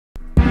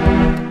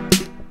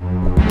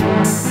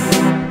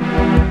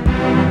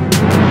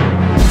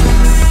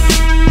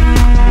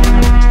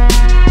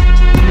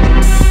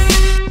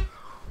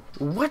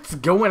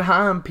going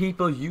on,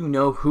 people? You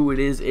know who it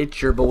is.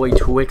 It's your boy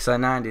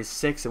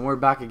Twix96, and we're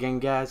back again,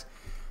 guys.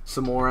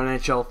 Some more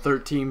NHL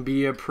 13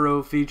 Be a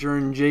Pro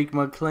featuring Jake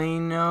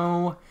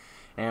McClain.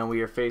 And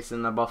we are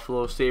facing the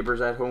Buffalo Sabres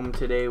at home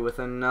today with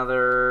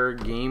another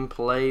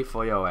gameplay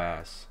for your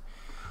ass.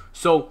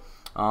 So,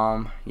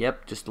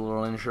 yep, just a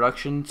little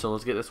introduction. So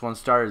let's get this one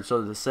started.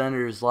 So the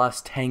Senators'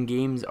 last 10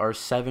 games are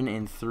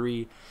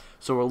 7-3.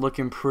 So we're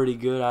looking pretty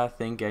good, I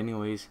think,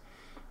 anyways.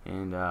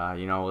 And,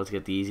 you know, let's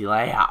get the easy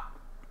layout.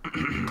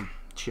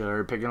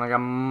 Cheer picking like a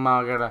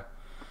mug.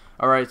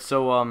 Alright,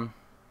 so,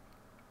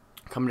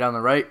 coming down the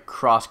right,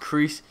 cross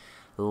crease.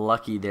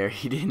 Lucky there.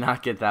 He did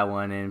not get that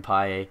one in.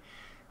 Paille,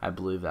 I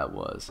believe that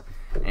was.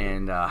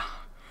 And,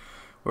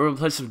 we're going to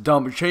play some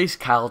dump chase.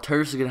 Kyle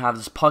Turris is going to have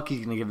this puck.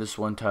 He's going to give this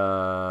one to,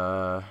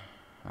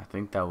 I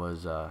think that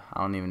was, I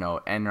don't even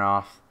know,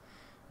 Enroth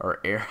or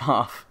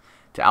Aeroff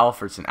to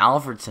Alfredson.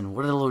 Alfredson,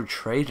 what a little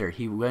traitor.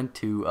 He went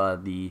to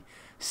the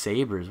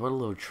Sabres. What a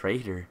little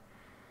traitor.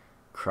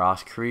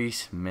 Cross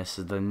crease,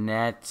 misses the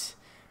net.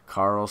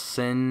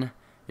 Carlson,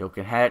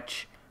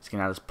 Jokic is going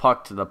to have this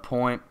puck to the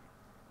point.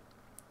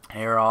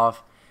 Aeroff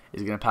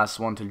is going to pass this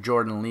one to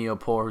Jordan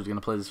Leopold, who's going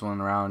to play this one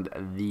around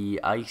the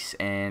ice.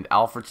 And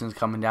Alfredson's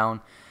coming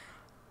down.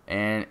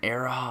 And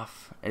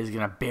Aeroff is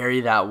going to bury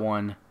that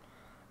one.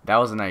 That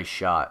was a nice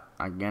shot.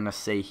 I'm going to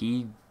say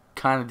he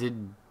kind of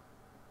did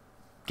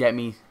get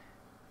me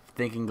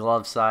thinking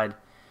glove side.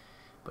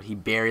 But he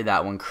buried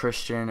that one.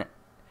 Christian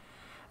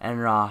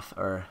Enroth,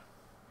 or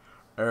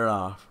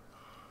Aeroff,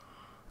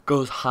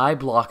 goes high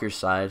blocker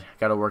side.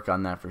 Got to work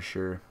on that for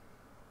sure.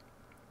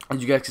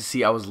 As you guys can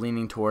see, I was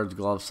leaning towards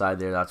glove side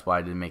there. That's why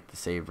I didn't make the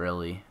save,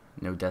 really.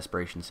 No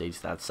desperation saves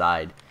to that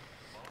side.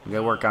 We got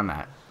to work on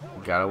that.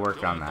 We got to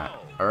work on that.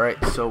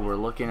 Alright, so we're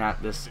looking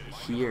at this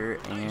here.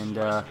 And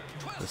the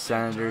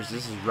Senators,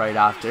 this is right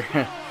after.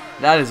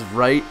 That is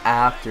right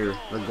after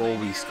the goal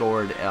we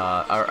scored. Or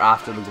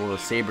after the goal the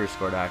Sabres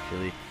scored,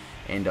 actually.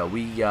 And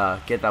we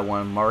get that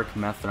one. Mark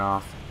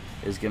Methanoff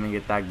is going to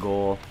get that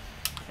goal.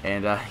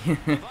 And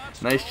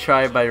nice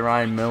try by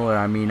Ryan Miller.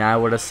 I mean, I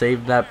would have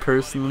saved that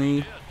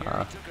personally.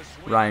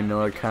 Ryan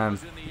Miller kind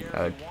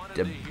of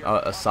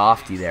a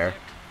softie there.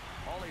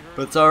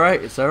 But it's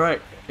alright. It's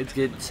alright. Let's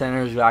get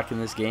Senators back in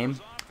this game.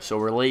 So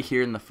we're late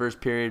here in the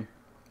first period.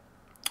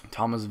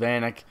 Thomas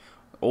Vanek,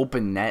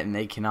 open net, and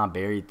they cannot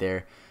bury it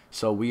there.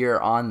 So we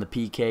are on the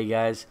PK,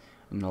 guys,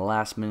 in the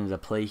last minute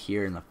of play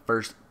here in the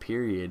first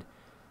period.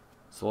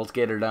 So let's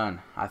get her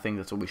done. I think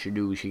that's what we should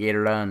do. We should get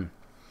her done.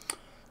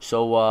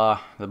 So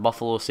the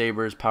Buffalo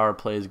Sabres power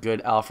play is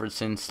good.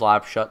 Alfredsson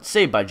slap shot,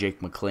 saved by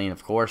Jake McClain,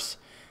 of course.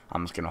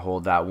 I'm just gonna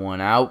hold that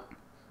one out.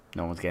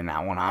 No one's getting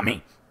that one on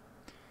me.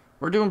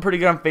 We're doing pretty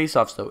good on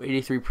faceoffs though,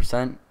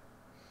 83%.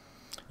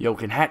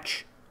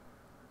 Jokic.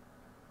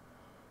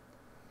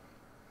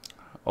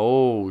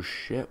 Oh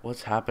shit,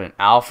 what's happening?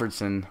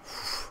 Alfredsson,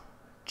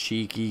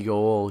 cheeky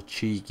goal,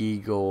 cheeky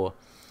goal.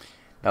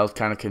 That was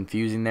kind of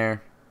confusing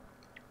there.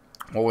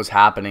 What was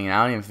happening?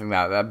 I don't even think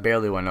that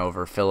barely went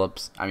over.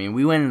 Phillips. I mean,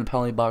 we went in the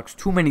penalty box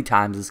too many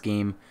times this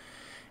game.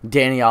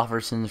 Danny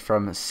Alfredsson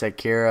from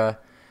Sekera.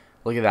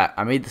 Look at that.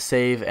 I made the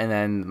save, and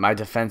then my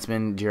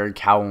defenseman Jared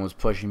Cowan was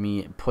pushed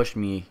me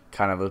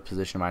kind of a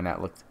position of my net.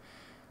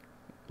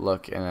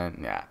 Look, and then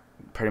yeah,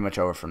 pretty much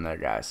over from there,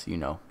 guys. You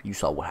know, you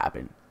saw what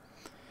happened.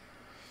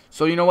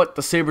 So you know what?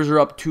 The Sabres are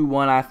up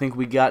 2-1. I think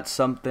we got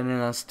something in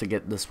us to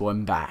get this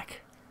one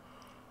back.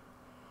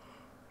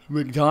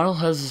 McDonald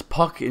has his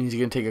puck, and he's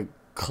gonna take a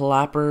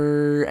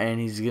clapper, and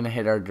he's gonna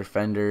hit our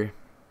defender.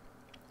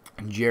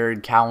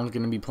 Jared Cowan's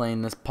gonna be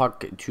playing this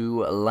puck to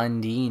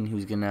Lundin,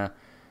 who's gonna,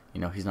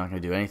 you know, he's not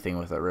gonna do anything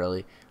with it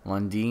really.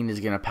 Lundin is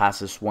gonna pass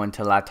this one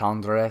to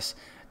Latendresse,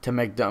 to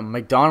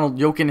McDonald.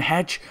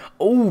 Jokic.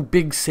 Oh,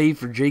 big save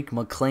for Jake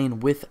McClain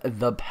with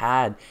the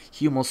pad.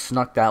 He almost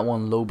snuck that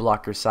one low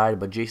blocker side,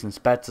 but Jason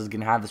Spezza is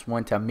gonna have this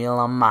one to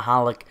Milan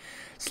Mahalik,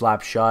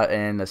 slap shot,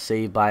 and a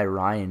save by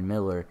Ryan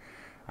Miller.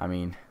 I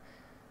mean,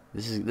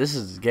 this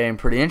is getting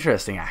pretty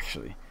interesting,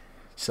 actually.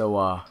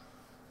 So,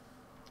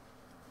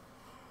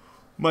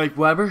 Mike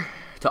Weber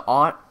to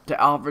Ott, to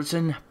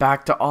Alfredsson,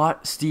 back to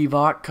Ott. Steve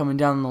Ott coming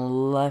down the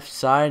left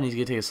side, and he's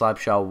going to take a slap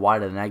shot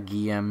wide of that.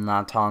 Guillaume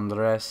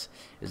Latendresse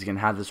is going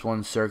to have this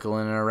one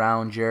circling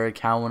around. Jared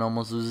Cowan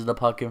almost loses the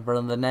puck in front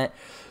of the net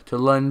to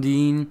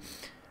Lundin.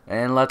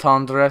 And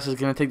Latendresse is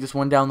going to take this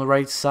one down the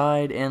right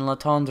side. And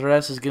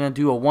Latendresse is going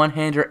to do a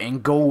one-hander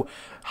and go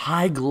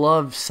high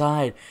glove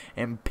side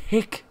and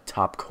pick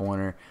top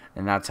corner.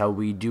 And that's how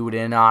we do it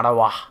in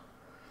Ottawa.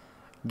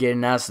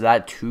 Getting us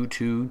that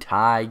 2-2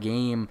 tie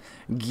game.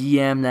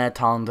 Guillaume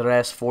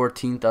Latendresse,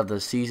 14th of the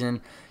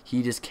season.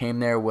 He just came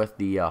there with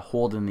the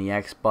holding the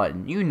X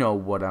button. You know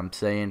what I'm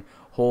saying.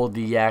 Hold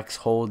the X,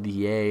 hold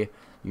the A.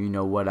 You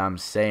know what I'm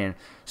saying.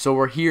 So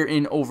we're here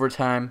in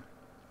overtime.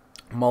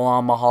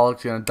 Milan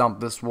Mahalik's going to dump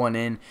this one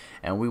in,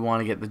 and we want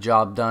to get the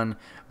job done.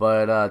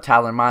 But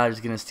Tyler Myers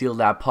is going to steal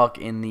that puck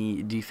in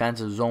the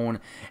defensive zone,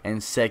 and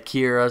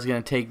Sekera is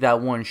going to take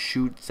that one,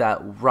 shoots that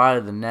right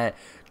of the net.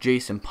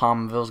 Jason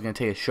Palmerville is going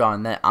to take a shot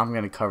on that. I'm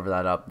going to cover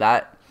that up.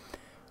 That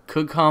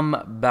could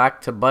come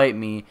back to bite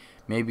me.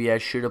 Maybe I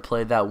should have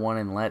played that one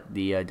and let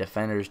the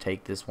defenders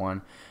take this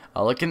one.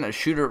 Looking at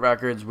shooter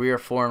records, we are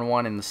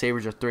 4-1 and the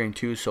Sabres are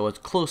 3-2, so it's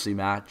closely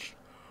matched.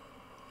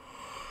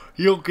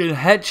 Jochen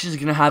Hetch is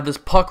going to have this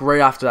puck right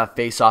after that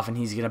face-off, and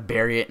he's going to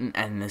bury it and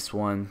end this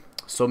one.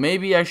 So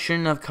maybe I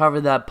shouldn't have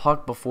covered that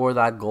puck before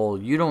that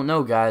goal. You don't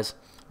know, guys.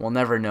 We'll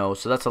never know.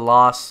 So that's a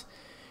loss.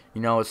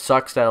 You know, it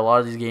sucks that a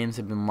lot of these games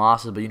have been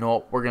losses, but you know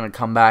what? We're going to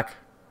come back,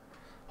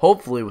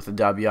 hopefully, with a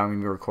W. I'm going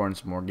to be recording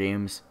some more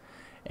games.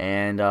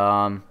 And,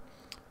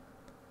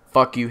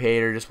 fuck you,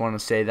 hater. Just want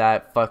to say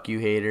that. Fuck you,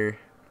 hater.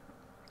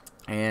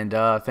 And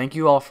thank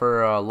you all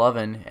for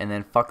loving, and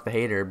then fuck the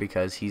hater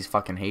because he's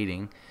fucking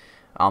hating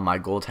on my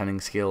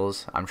goaltending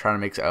skills. I'm trying to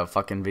make a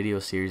fucking video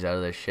series out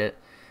of this shit.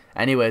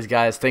 Anyways,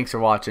 guys, thanks for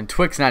watching.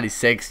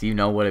 Twix96, you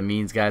know what it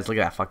means, guys. Look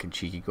at that fucking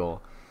cheeky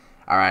goal.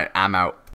 Alright, I'm out.